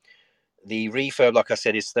deposit. The refurb, like I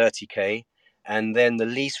said, is 30k, and then the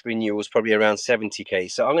lease renewal is probably around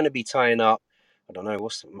 70k. So I'm going to be tying up. I don't know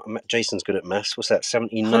Jason's good at maths. What's that?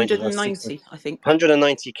 70, 90, 190, I think.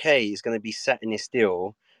 190k is going to be sat in this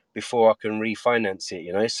deal before I can refinance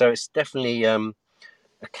it. So it's definitely a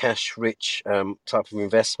cash rich type of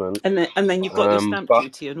investment. And then you've got your stamp But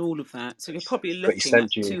duty and all of that. So you're probably got your looking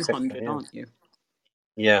stamp at duty, etc. 200, Yeah, aren't you?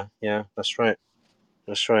 yeah, that's right.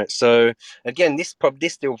 That's right. So again, this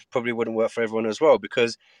deal probably wouldn't work for everyone as well,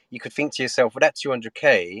 because you could think to yourself, well, that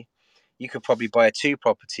 200k, you could probably buy 2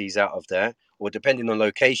 properties out of that, or depending on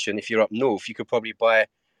location, if you're up north, you could probably buy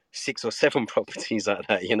 6 or 7 properties out of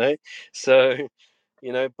that. So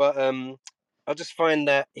but I just find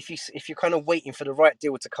that if you're kind of waiting for the right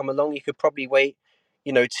deal to come along, you could probably wait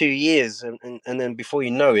 2 years, and then before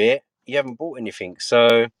you know it, you haven't bought anything.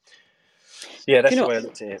 So yeah, Do you that's the know, way I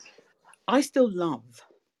looked at it. I still love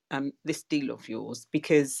this deal of yours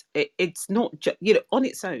because it's not just, on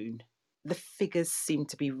its own, the figures seem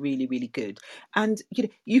to be really, really good. And,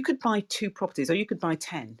 you could buy two properties or you could buy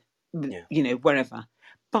 10, Yeah, wherever.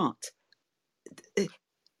 But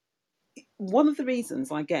one of the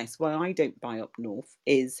reasons, I guess, why I don't buy up north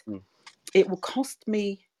is Mm. it will cost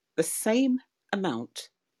me the same amount,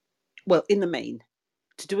 well, in the main,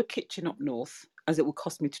 to do a kitchen up north as it will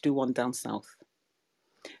cost me to do one down south.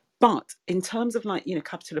 But in terms of, like,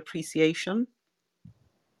 capital appreciation,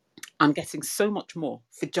 I'm getting so much more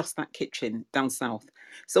for just that kitchen down south.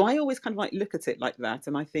 So I always kind of like look at it like that,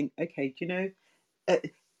 and I think, okay, uh,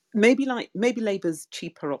 maybe Labour's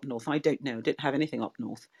cheaper up north. I don't know. Didn't have anything up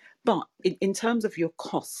north, but in terms of your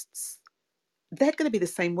costs, they're going to be the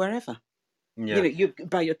same wherever. Yeah, You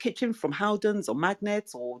buy your kitchen from Howdens or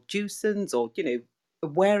Magnets or Jewsons or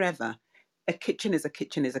wherever. A kitchen is a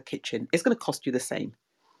kitchen is a kitchen. It's going to cost you the same.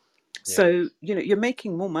 yeah. So you're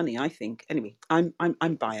making more money, I think. Anyway, I'm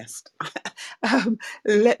biased.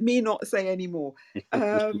 Let me not say any more.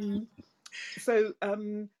 Um,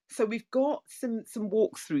 so we've got some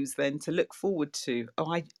walkthroughs then to look forward to.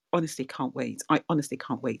 Oh, I honestly can't wait. I honestly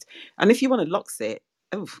can't wait. And if you want to lock it,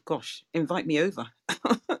 oh gosh, invite me over.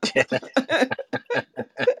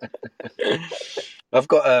 I've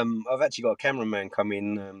actually got a cameraman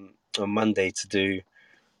coming on Monday to do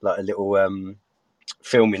like a little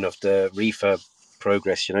filming of the refurb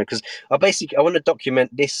progress, because I want to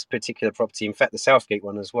document this particular property, in fact the Southgate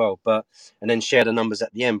one as well, but and then share the numbers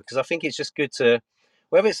at the end, because I think it's just good to,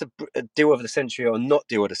 whether it's a deal of the century or not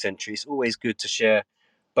deal of the century, it's always good to share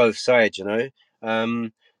both sides.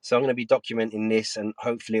 So I'm going to be documenting this, and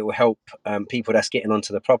hopefully it will help people that's getting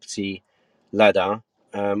onto the property ladder.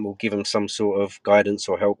 Will give them some sort of guidance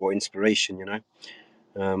or help or inspiration.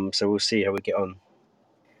 So we'll see how we get on.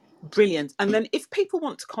 Brilliant. And then if people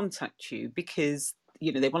want to contact you because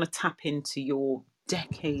they want to tap into your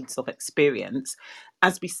decades of experience,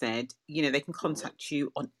 as we said, they can contact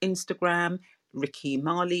you on Instagram, Ricky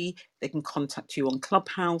Marley. They can contact you on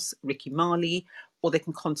Clubhouse, Ricky Marley, or they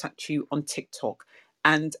can contact you on TikTok.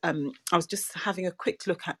 And I was just having a quick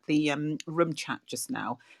look at the room chat just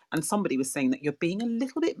now, and somebody was saying that you're being a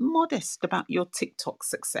little bit modest about your TikTok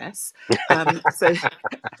success. So,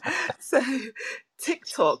 so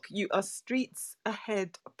TikTok, you are Streets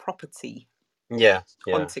Ahead Property Yeah,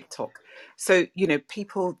 on yeah. TikTok. So,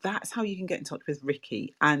 people, that's how you can get in touch with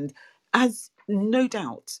Ricky. And as no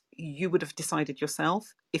doubt you would have decided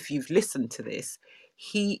yourself if you've listened to this,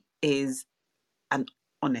 he is an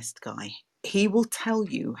honest guy. He will tell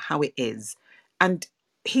you how it is. And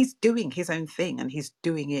he's doing his own thing and he's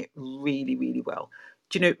doing it really, really well.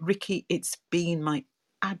 Do you know, Ricky, it's been my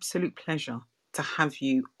absolute pleasure to have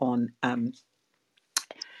you on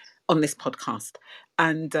this podcast.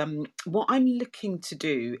 And what I'm looking to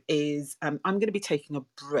do is I'm going to be taking a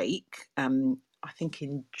break. I think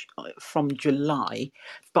from July,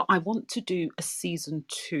 but I want to do a season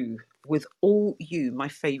 2 with all you, my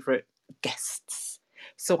favourite guests.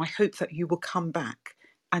 So I hope that you will come back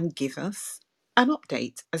and give us an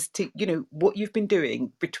update as to what you've been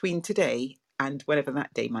doing between today and whatever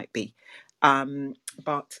that day might be.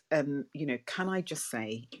 But can I just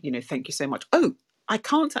say, thank you so much. Oh, I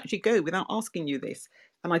can't actually go without asking you this,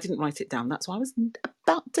 and I didn't write it down. That's why I was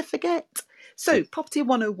about to forget. So, Property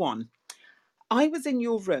 101. I was in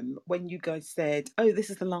your room when you guys said, "Oh, this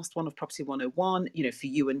is the last one of Property 101." For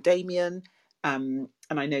you and Damien, and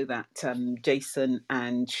I know that Jason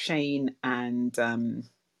and Shane and oh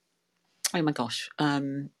my gosh,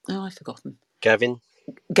 oh, I've forgotten. Gavin.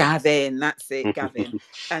 Gavin, that's it, Gavin.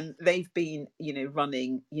 And they've been,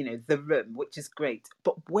 running, the room, which is great.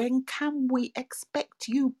 But when can we expect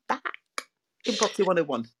you back in Property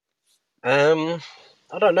 101? Um,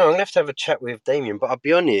 I don't know. I'm gonna have a chat with Damien, but I'll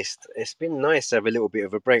be honest, it's been nice to have a little bit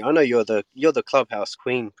of a break. I know you're the clubhouse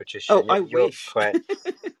queen, Patricia. Oh, You're, I you're wish. quite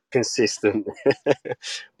consistent,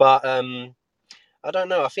 but I don't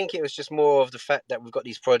know. I think it was just more of the fact that we've got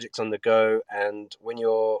these projects on the go, and when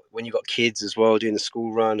you got kids as well, doing the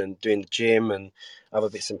school run and doing the gym and other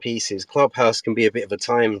bits and pieces, clubhouse can be a bit of a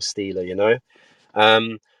time stealer.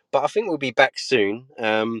 Um, but I think we'll be back soon.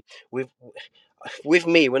 With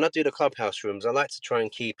me, when I do the clubhouse rooms, I like to try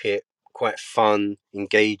and keep it quite fun,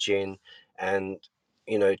 engaging, and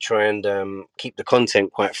try and keep the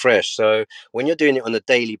content quite fresh. So when you're doing it on a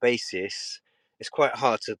daily basis, it's quite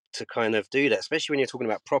hard to kind of do that, especially when you're talking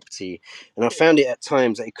about property. And I found it at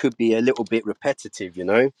times that it could be a little bit repetitive.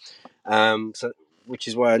 So which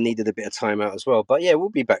is why I needed a bit of time out as well. But yeah, we'll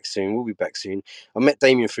be back soon. We'll be back soon. I met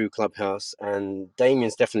Damien through Clubhouse, and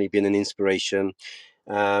Damien's definitely been an inspiration.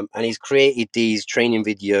 And he's created these training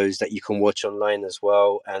videos that you can watch online as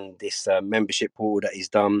well, and this membership portal that he's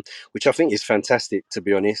done, which I think is fantastic, to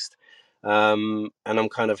be honest. And I'm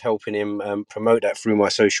kind of helping him promote that through my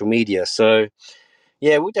social media. So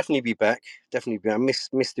Yeah, we'll definitely be back. Definitely be. I miss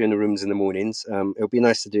doing the rooms in the mornings. It'll be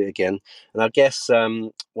nice to do it again. And I guess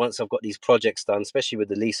once I've got these projects done, especially with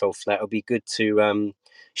the leasehold flat, it'll be good to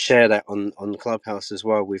share that on Clubhouse as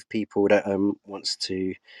well with people that wants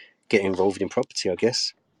to get involved in property, I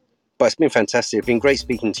guess. But it's been fantastic. It's been great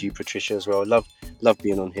speaking to you, Patricia, as well. I love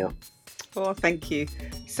being on here. Oh, thank you.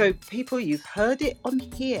 So, people, you've heard it on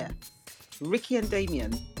here. Ricky and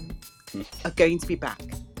Damien are going to be back.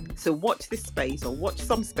 So watch this space, or watch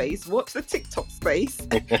some space, watch the TikTok space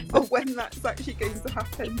for when that's actually going to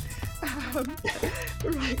happen.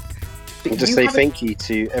 Right. I'll just say thank you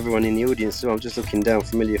to everyone in the audience. So I'm just looking down,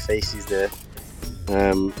 familiar faces there.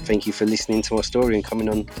 Thank you for listening to our story and coming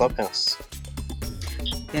on Clubhouse.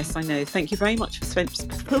 Yes, I know. Thank you very much for and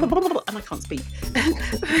I can't speak.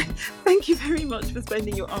 Thank you very much for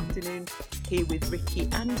spending your afternoon here with Ricky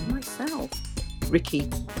and myself. Ricky,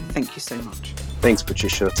 thank you so much. Thanks,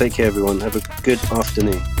 Patricia. Take care, everyone. Have a good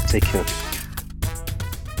afternoon. Take care.